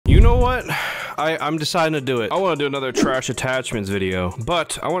know what? I'm deciding to do it. I want to do another trash attachments video,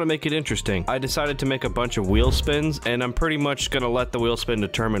 but I want to make it interesting. I decided to make a bunch of wheel spins, and I'm pretty much gonna let the wheel spin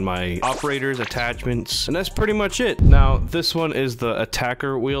determine my operators, attachments, and that's pretty much it. Now, this one is the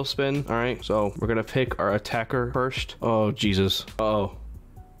attacker wheel spin. All right, so we're gonna pick our attacker first. Oh, Jesus. Uh-oh.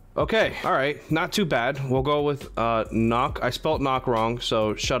 Okay, all right, not too bad. We'll go with knock. I spelled knock wrong,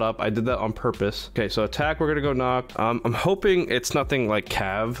 so shut up. I did that on purpose. Okay, so attack, we're gonna go knock. I'm hoping it's nothing like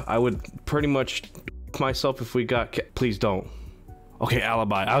cav. I would pretty much myself if we got please don't. Okay,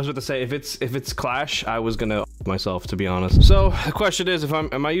 alibi. I was about to say if it's clash, I was gonna myself, to be honest. So the question is, if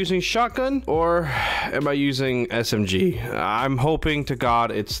am I using shotgun or am I using SMG? I'm hoping to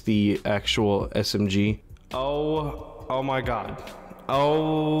God it's the actual SMG. Oh my God.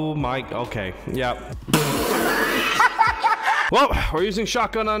 Oh my, okay, yep. Well, we're using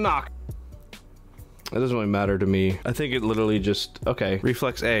shotgun on knock. It doesn't really matter to me. I think it literally just, okay,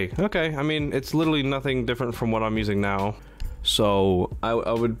 reflex A. Okay, I mean, it's literally nothing different from what I'm using now. So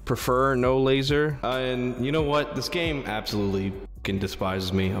I would prefer no laser. And you know what? This game absolutely fucking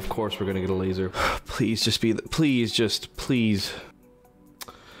despises me. Of course we're gonna get a laser. Please just be, please.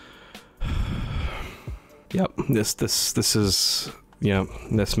 Yep, this is, yeah,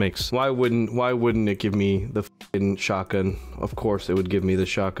 this makes, why wouldn't it give me the f***ing shotgun? Of course it would give me the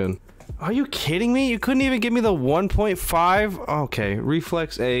shotgun. Are you kidding me? You couldn't even give me the 1.5? Okay,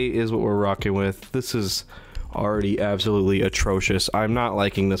 reflex A is what we're rocking with. This is already absolutely atrocious. I'm not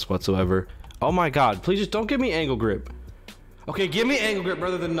liking this whatsoever. Oh my God, please just don't give me angle grip. Okay, give me angle grip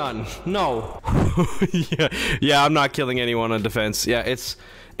rather than none. No. yeah, I'm not killing anyone on defense. Yeah,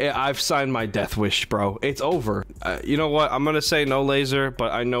 I've signed my death wish, bro. It's over. You know what? I'm gonna say no laser,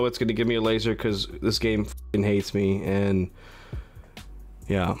 but I know it's gonna give me a laser because this game f***ing hates me, and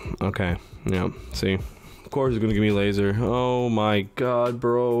yeah, okay, yeah, see? Of course it's gonna give me a laser. Oh my God,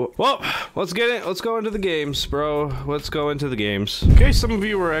 bro. Well, let's get it. Let's go into the games, bro. Let's go into the games. Okay, some of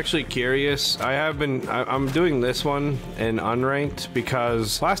you were actually curious. I'm doing this one in unranked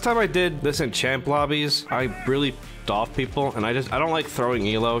because last time I did this in champ lobbies, I really off people, and I don't like throwing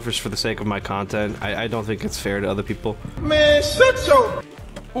elo just for the sake of my content. I don't think it's fair to other people. Man, shut your...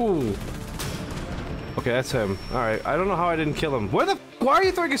 Ooh. Okay, that's him. Alright, I don't know how I didn't kill him. Why are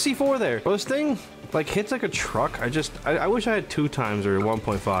you throwing a C4 there? Well, this thing, like, hits like a truck. I wish I had 2 times or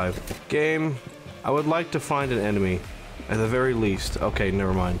 1.5. Game, I would like to find an enemy. At the very least. Okay,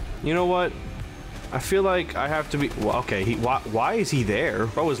 never mind. You know what? I feel like I have to be... Well, okay, why is he there?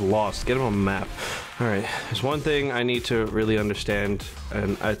 Bro is lost. Get him on a map. Alright, there's one thing I need to really understand,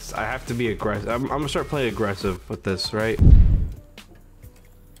 and I have to be aggressive. I'm gonna start playing aggressive with this, right?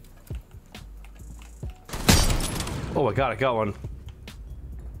 Oh my God, I got one.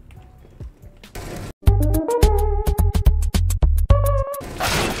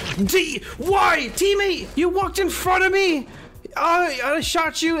 Why? Teammate! You walked in front of me! I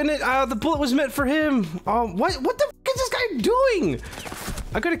shot you, and the bullet was meant for him. What the f is this guy doing?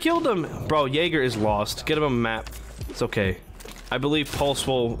 I could have killed him. Bro, Jaeger is lost. Get him a map. It's okay. I believe Pulse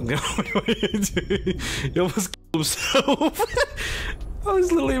will... He almost killed himself. I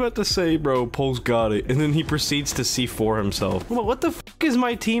was literally about to say, bro, Pulse got it. And then he proceeds to C4 himself. What the f is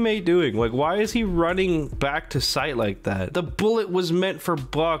my teammate doing? Like, why is he running back to site like that? The bullet was meant for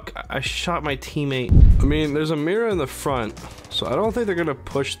Buck. I shot my teammate. I mean, there's a mirror in the front, so I don't think they're gonna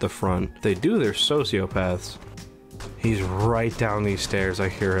push the front. If they do, they're sociopaths. He's right down these stairs. I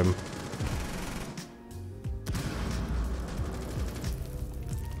hear him.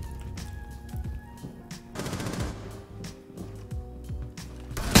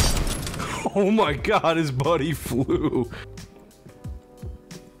 Oh my God, his buddy flew.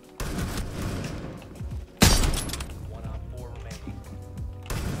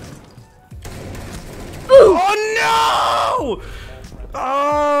 Oh no!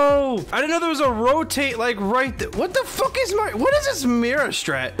 Oh! I didn't know there was a rotate like right there. What the fuck is what is this mirror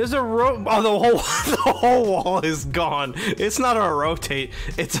strat? There's a oh, the whole wall is gone. It's not a rotate.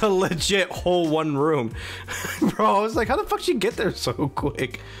 It's a legit whole one room. Bro, I was like, how the fuck did you get there so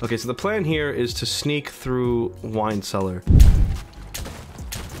quick? Okay, so the plan here is to sneak through wine cellar.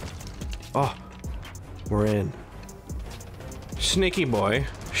 Oh, we're in. Sneaky boy.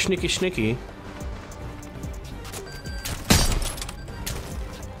 Sneaky.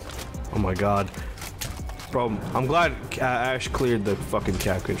 Oh my God. Bro, I'm glad Ash cleared the fucking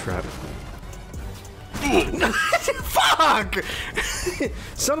Capkin trap. Fuck!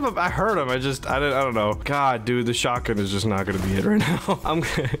 Son of a, I heard him. I don't know. God, dude, the shotgun is just not gonna be it right now.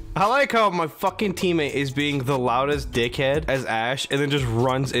 I like how my fucking teammate is being the loudest dickhead as Ash and then just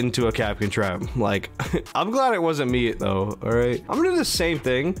runs into a Capcan trap. Like, I'm glad it wasn't me though, all right? I'm gonna do the same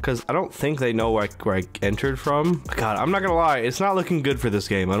thing because I don't think they know where I entered from. God, I'm not gonna lie. It's not looking good for this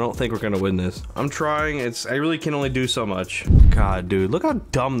game. I don't think we're gonna win this. I'm trying. I really can only do so much. God, dude, look how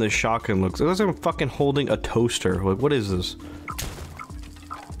dumb this shotgun looks. It looks like I'm fucking holding a toaster. Like, what is this?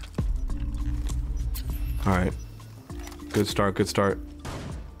 All right. Good start, good start.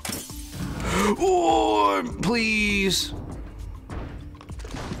 Oh, please.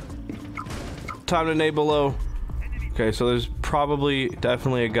 Time to nade below. Okay, so there's probably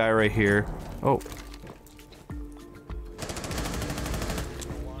definitely a guy right here. Oh.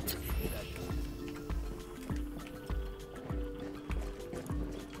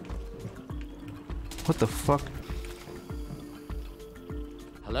 What the fuck?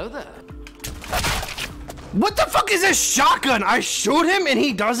 Hello there. What the fuck is this shotgun? I shoot him and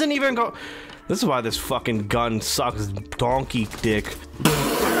he doesn't even go. This is why this fucking gun sucks, donkey dick.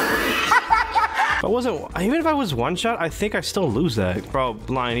 Even if I was one shot, I think I still lose that. Bro,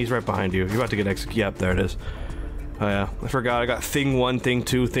 Lion, he's right behind you. You're about to get executed. Yep, there it is. Oh yeah, I forgot I got thing 1, thing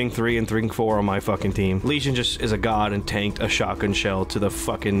 2, thing 3, and thing 4 on my fucking team. Legion just is a god and tanked a shotgun shell to the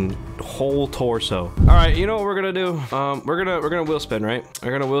fucking whole torso. All right, you know what we're gonna do? We're gonna wheel spin, right?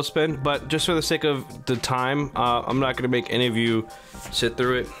 We're gonna wheel spin, but just for the sake of the time, I'm not gonna make any of you sit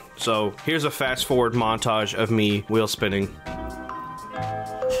through it. So here's a fast forward montage of me wheel spinning.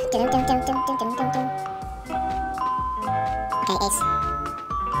 Okay, Ace.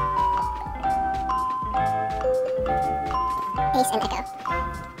 Ace and Echo.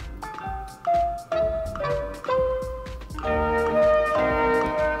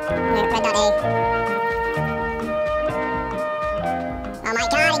 Red dot A. Oh my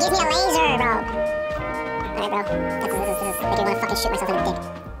god, he gives me a laser, bro. Alright, bro. This is making me wanna fucking shoot myself in the dick.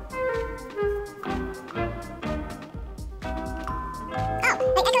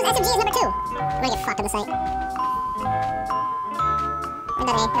 Oh, wait, Echo's SMG is number 2. I'm gonna get fucked on the site. Red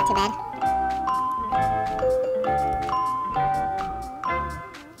dot A, not too bad.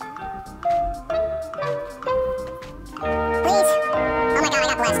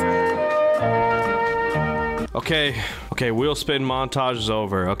 Okay, wheel spin montage is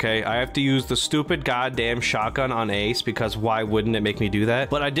over, okay? I have to use the stupid goddamn shotgun on Ace because why wouldn't it make me do that?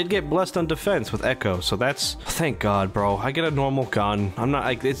 But I did get blessed on defense with Echo, so that's... Thank God, bro. I get a normal gun. I'm not...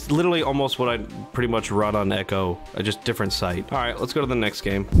 like, it's literally almost what I pretty much run on Echo. Just different sight. Alright, let's go to the next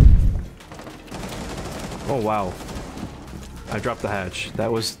game. Oh, wow. I dropped the hatch.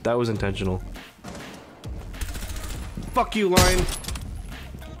 That was intentional. Fuck you, Lion.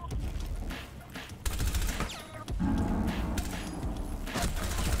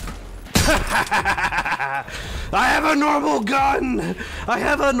 I have a normal gun! I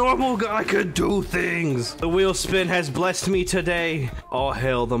have a normal gun! I could do things! The wheel spin has blessed me today. All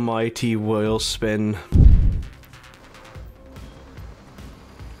hail the mighty wheel spin.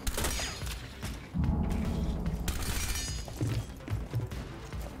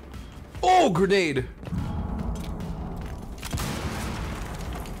 Oh, grenade!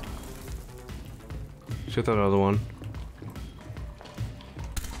 Shoot that other one.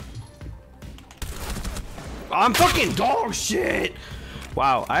 I'm fucking dog shit!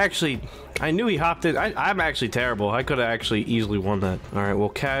 Wow, I knew he hopped in. I'm actually terrible. I could have actually easily won that. Alright, well,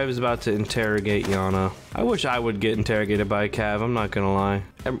 Cav is about to interrogate Yana. I wish I would get interrogated by Cav, I'm not gonna lie.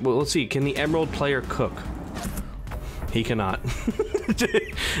 Well, let's see, can the Emerald player cook? He cannot.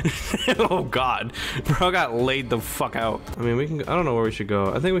 Oh god. Bro got laid the fuck out. I mean, I don't know where we should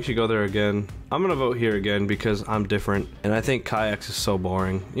go. I think we should go there again. I'm gonna vote here again because I'm different. And I think kayaks is so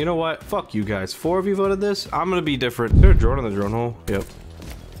boring. You know what? Fuck you guys. 4 of you voted this. I'm gonna be different. Is there a drone in the drone hole? Yep.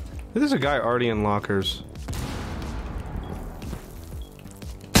 There's a guy already in lockers.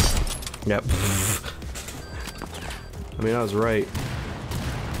 Yep. I mean, I was right.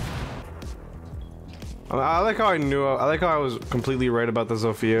 I like how I like how I was completely right about the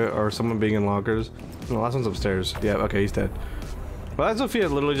Zofia or someone being in lockers. The last one's upstairs. Yeah, okay, he's dead. Well, that Zofia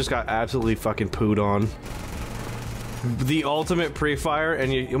literally just got absolutely fucking pooed on. The ultimate pre-fire,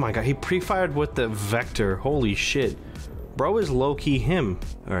 and oh my god, he pre-fired with the Vector. Holy shit. Bro is low-key him.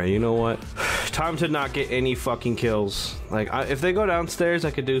 Alright, you know what? Time to not get any fucking kills. Like, if they go downstairs,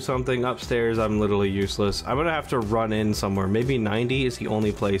 I could do something. Upstairs, I'm literally useless. I'm gonna have to run in somewhere. Maybe 90 is the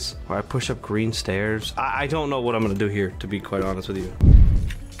only place where I push up green stairs. I don't know what I'm gonna do here, to be quite honest with you.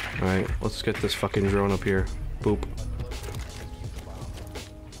 Alright, let's get this fucking drone up here. Boop.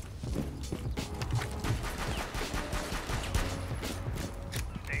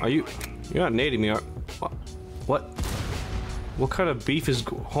 Are you? You're not nading me, are? What? What kind of beef is?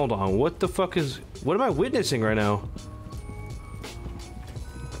 Hold on. What the fuck is? What am I witnessing right now?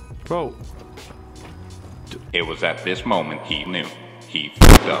 Bro. It was at this moment he knew. He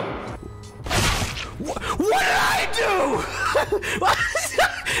fucked up. What did I do?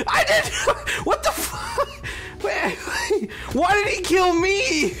 I did. What the fuck? Why did he kill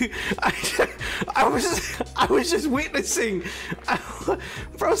me? I was just witnessing.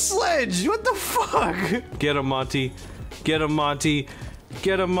 Bro, Sledge, what the fuck? Get him, Monty. Get him, Monty.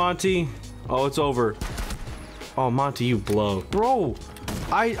 Get him, Monty. Oh, it's over. Oh, Monty, you blow. Bro,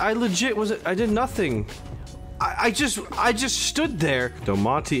 I legit I did nothing. I just stood there. Yo,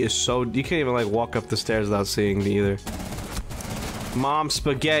 Monty is so, you can't even like walk up the stairs without seeing me either. Mom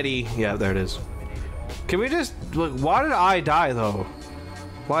spaghetti. Yeah, there it is. Can we just, like, why did I die though?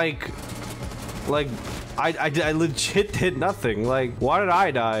 Like I legit did nothing. Like, why did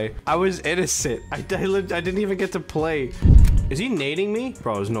I die? I was innocent. I didn't even get to play. Is he nading me?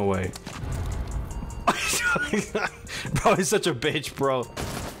 Bro, there's no way. Bro, he's such a bitch, bro.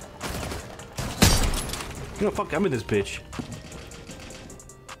 You know, fuck, I'm in this bitch.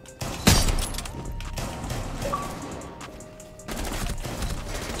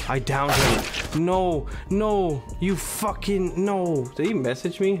 I downed him. No, no, you fucking, no. Did he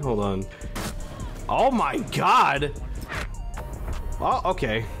message me? Hold on. Oh my god. Oh,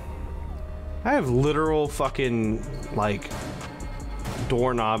 okay. I have literal fucking, like,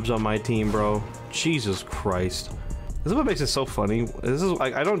 doorknobs on my team, bro. Jesus Christ. This is what makes it so funny. This is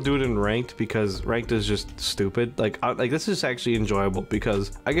like, I don't do it in ranked because ranked is just stupid. Like, this is actually enjoyable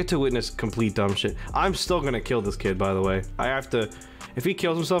because I get to witness complete dumb shit. I'm still gonna kill this kid, by the way. I have to. If he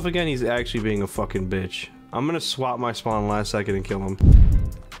kills himself again, he's actually being a fucking bitch. I'm gonna swap my spawn last second and kill him.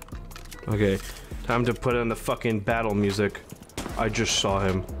 Okay, time to put in the fucking battle music. I just saw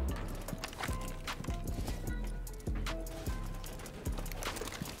him.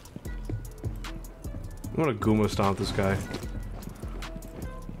 I'm gonna Guma stomp this guy.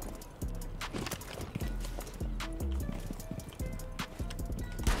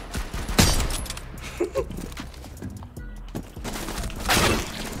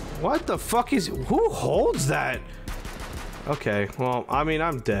 What the fuck is... Who holds that? Okay, well, I mean,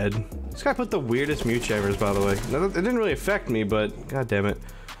 I'm dead. This guy put the weirdest mute shavers, by the way. It didn't really affect me, but god damn it.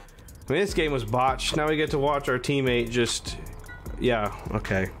 I mean, this game was botched. Now we get to watch our teammate just... Yeah,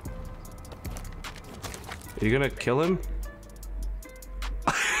 okay. Are you gonna kill him?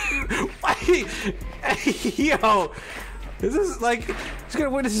 Yo! This is like... He's gonna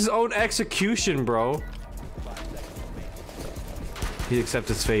witness his own execution, bro. He accepts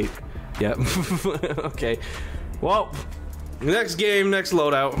his fate. Yep. Okay. Well, next game, next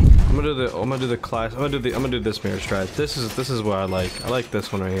loadout. I'm gonna do the class. I'm gonna do this mirror strat. This is what I like. I like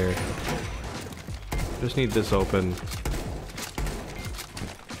this one right here. Just need this open.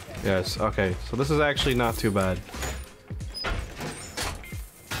 Yes. Okay. So this is actually not too bad.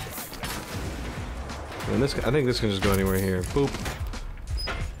 And this, I think this can just go anywhere here. Boop.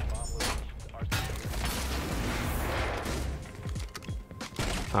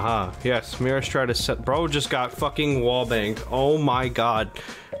 Aha, yes, mirror strat is set. Bro just got fucking wallbanged. Oh my god.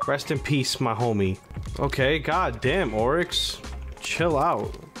 Rest in peace, my homie. Okay, god damn, Oryx. Chill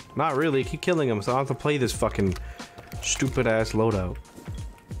out. Not really, keep killing him so I don't have to play this fucking stupid ass loadout.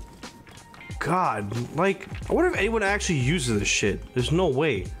 God, like, I wonder if anyone actually uses this shit. There's no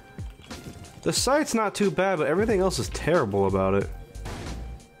way. The sight's not too bad, but everything else is terrible about it.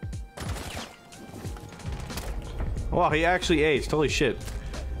 Wow, he actually aced. Holy shit.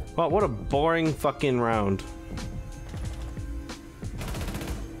 Wow, what a boring fucking round.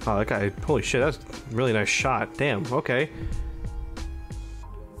 Oh, that guy, holy shit, that's a really nice shot. Damn, okay.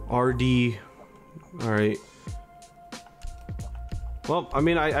 RD. Alright. Well, I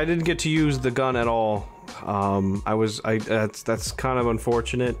mean, I didn't get to use the gun at all. That's kind of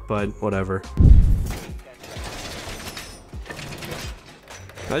unfortunate, but whatever.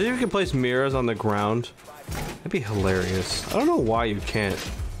 Imagine if you can place mirrors on the ground. That'd be hilarious. I don't know why you can't.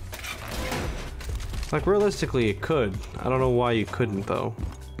 Like, realistically, it could. I don't know why you couldn't, though.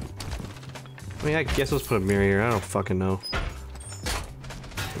 I mean, I guess let's put a mirror here. I don't fucking know.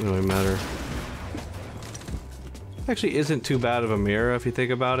 Doesn't really matter. Actually isn't too bad of a mirror if you think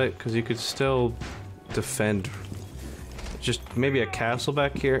about it, because you could still defend. Just maybe a castle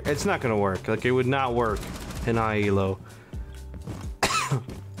back here. It's not gonna work. Like, it would not work in high elo.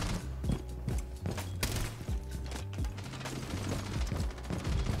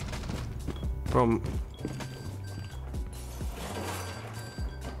 From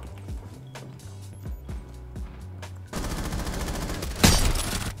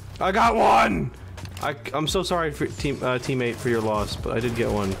I got one! I'm so sorry for teammate for your loss, but I did get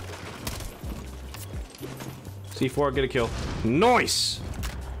one. C4, get a kill. Nice!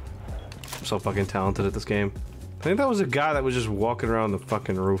 I'm so fucking talented at this game. I think that was a guy that was just walking around the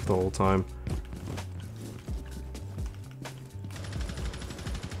fucking roof the whole time.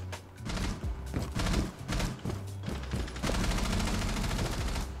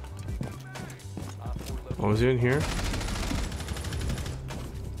 Oh, was he in here?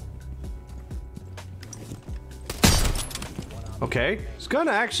 Okay, it's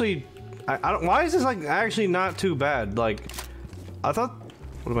gonna actually. I don't. Why is this like actually not too bad? Like, I thought.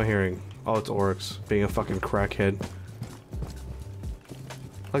 What am I hearing? Oh, it's Oryx being a fucking crackhead.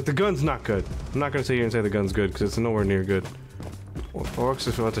 Like the gun's not good. I'm not gonna sit here and say the gun's good because it's nowhere near good. Oryx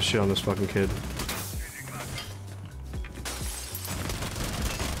is about to shit on this fucking kid.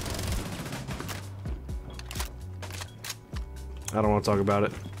 I don't want to talk about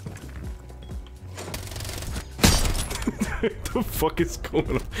it. What the fuck is going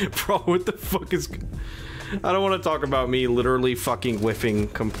on? Bro, what the fuck is... I don't want to talk about me literally fucking whiffing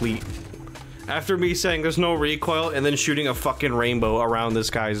complete. After me saying there's no recoil and then shooting a fucking rainbow around this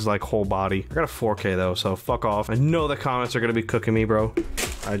guy's like whole body. I got a 4K though, so fuck off. I know the comments are gonna be cooking me, bro.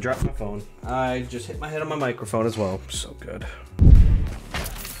 I dropped my phone. I just hit my head on my microphone as well. So good.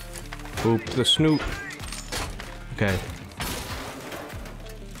 Boop the snoop. Okay.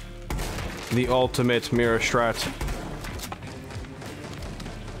 The ultimate mirror strat.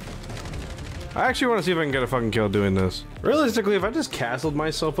 I actually want to see if I can get a fucking kill doing this. Realistically, if I just castled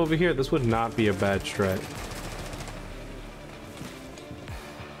myself over here, this would not be a bad strat.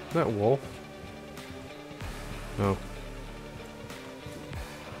 Is that wolf? No.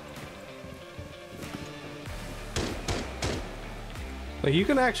 Like, you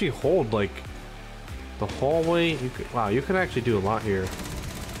can actually hold, like, the hallway. You could, wow, you can actually do a lot here.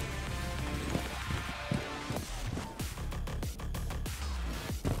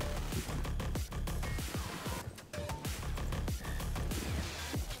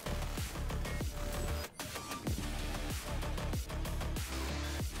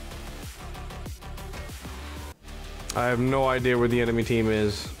 I have no idea where the enemy team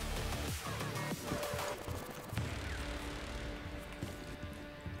is.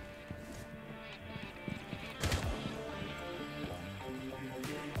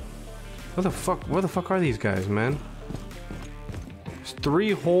 Where the fuck are these guys, man? There's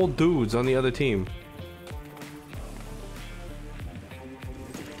 3 whole dudes on the other team.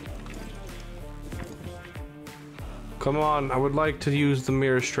 Come on, I would like to use the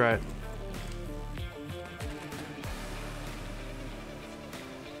mirror strat.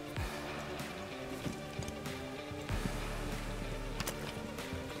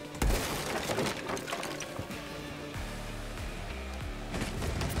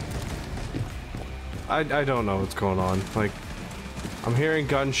 I don't know what's going on. Like, I'm hearing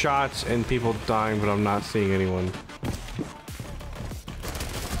gunshots and people dying, but I'm not seeing anyone.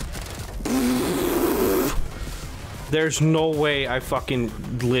 There's no way I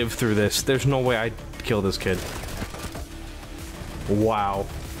fucking live through this. There's no way I kill this kid. Wow.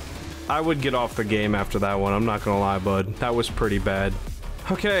 I would get off the game after that one. I'm not gonna lie, bud. That was pretty bad.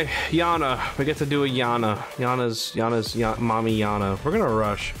 Okay, Yana. We get to do a Yana. Yana's mommy Yana. We're gonna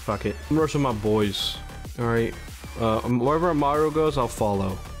rush. Fuck it. I'm rushing my boys. Alright. Wherever Mario goes, I'll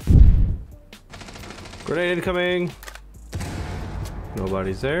follow. Grenade incoming.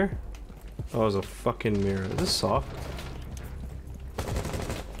 Nobody's there. Oh, it's a fucking mirror. Is this soft?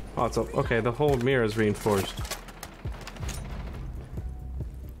 Oh, it's a, okay, the whole mirror is reinforced.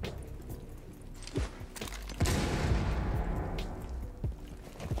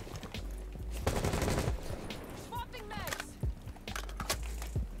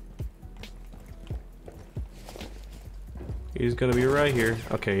 He's gonna be right here.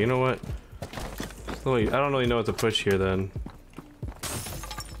 Okay, you know what? I don't really know what to push here then.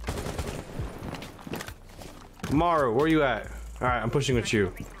 Maru, where you at? Alright, I'm pushing with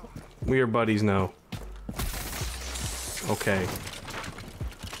you. We are buddies now. Okay.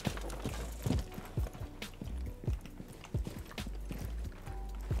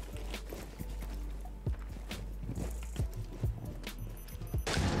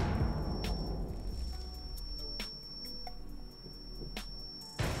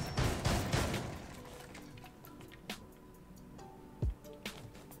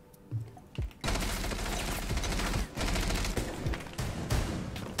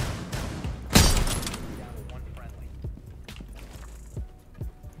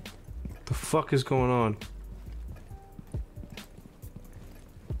 The fuck is going on?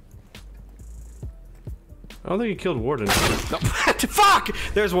 don't think he killed Warden. No. Fuck!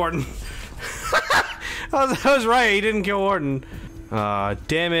 There's Warden. I was right. He didn't kill Warden.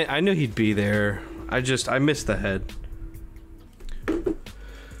 Damn it. I knew he'd be there. I missed the head.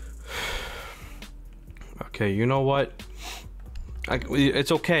 Okay, you know what?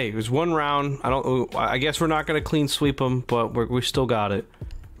 It's okay. It was one round. I guess we're not gonna clean sweep them, but we still got it.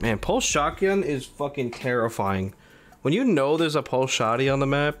 Man, pulse shotgun is fucking terrifying. When you know there's a pulse shotty on the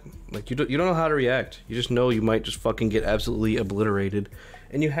map, like you don't know how to react. You just know you might just fucking get absolutely obliterated,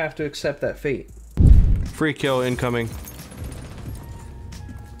 and you have to accept that fate. Free kill incoming.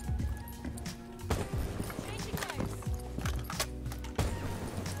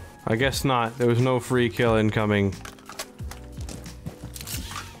 I guess not. There was no free kill incoming.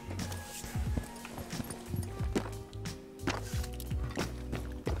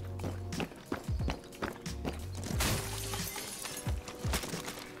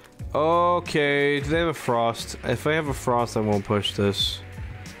 Okay, do they have a frost? If I have a frost, I won't push this.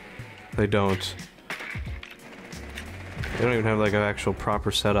 They don't. They don't even have like an actual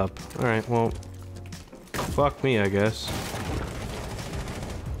proper setup. Alright, well, fuck me, I guess.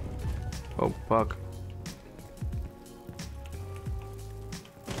 Oh, fuck.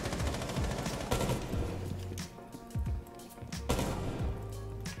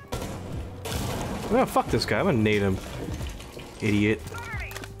 Oh, fuck this guy. I'm gonna nade him. Idiot.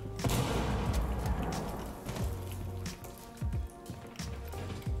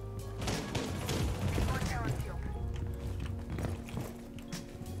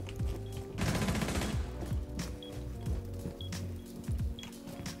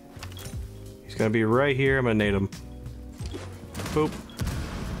 He's gonna be right here. I'm gonna nade him. Boop.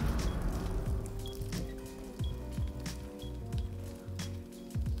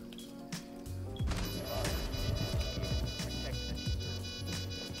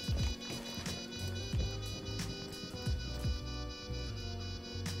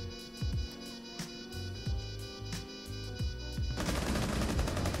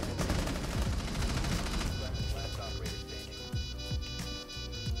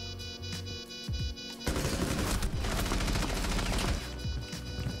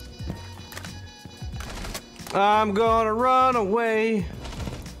 I'm gonna run away.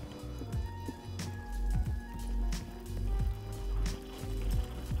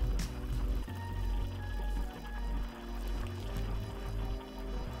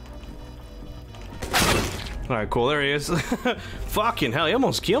 Alright, cool, there he is. Fucking hell, he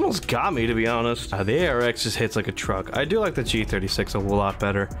almost got me, to be honest. The ARX just hits like a truck. I do like the G36 a lot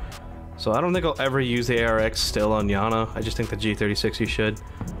better. So I don't think I'll ever use the ARX still on Yana. I just think the G36 you should.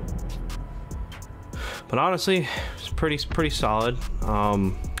 But honestly, it's pretty solid.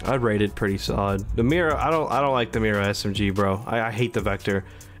 I'd rate it pretty solid. The Mira, I don't like the Mira SMG, bro. I hate the Vector.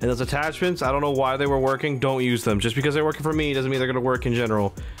 And those attachments, I don't know why they were working. Don't use them. Just because they're working for me doesn't mean they're gonna work in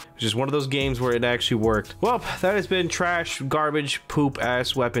general. It's just one of those games where it actually worked. Well, that has been trash, garbage, poop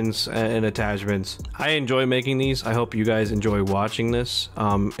ass weapons and attachments. I enjoy making these. I hope you guys enjoy watching this.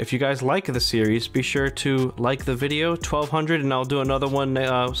 If you guys like the series, be sure to like the video. 1,200, and I'll do another one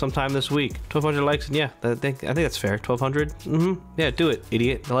sometime this week. 1,200 likes, and yeah, I think that's fair. 1,200. Yeah, do it,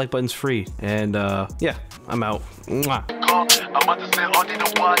 idiot. The like button's free. And yeah, I'm out. Mwah. I'm about to say all day the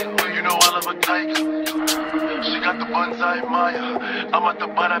wire, you know I love a tiger. She got the buns I admire. I'm at the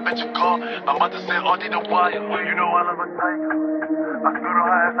butt, I bet you call. I'm about to say all day the wire, you know I love a tiger. I feel her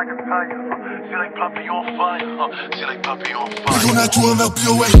ass like a tire. She like Puppy on fire. She like Puppy on fire. We gon' not you and help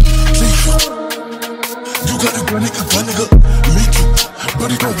you away. You got a good nigga, me too.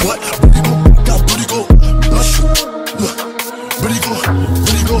 Buddy go what? Buddy go, got buddy go. Bless you. Look, buddy go.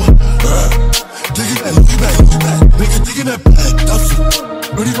 Digging that, looking back. Nigga digging that back, that's it.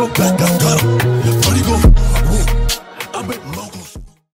 Ready go back, I got him. Ready go, whoa. I'm at logos.